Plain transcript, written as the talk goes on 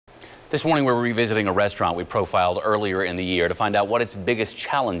This morning, we're revisiting a restaurant we profiled earlier in the year to find out what its biggest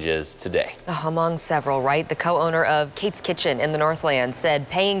challenge is today. Among several, right? The co-owner of Kate's Kitchen in the Northland said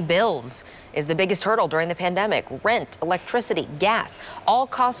paying bills is the biggest hurdle during the pandemic. Rent, electricity, gas, all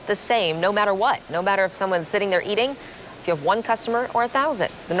cost the same no matter what. No matter if someone's sitting there eating, if you have one customer or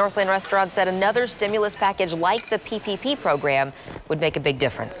 1,000. The Northland restaurant said another stimulus package like the PPP program would make a big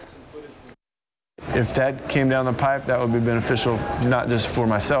difference. If that came down the pipe, that would be beneficial, not just for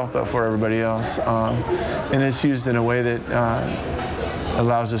myself, but for everybody else. And it's used in a way that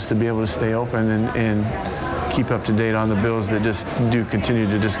allows us to be able to stay open and keep up to date on the bills that just do continue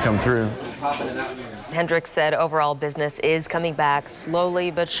to just come through. Hendricks said overall business is coming back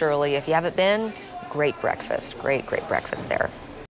slowly but surely. If you haven't been, great breakfast there.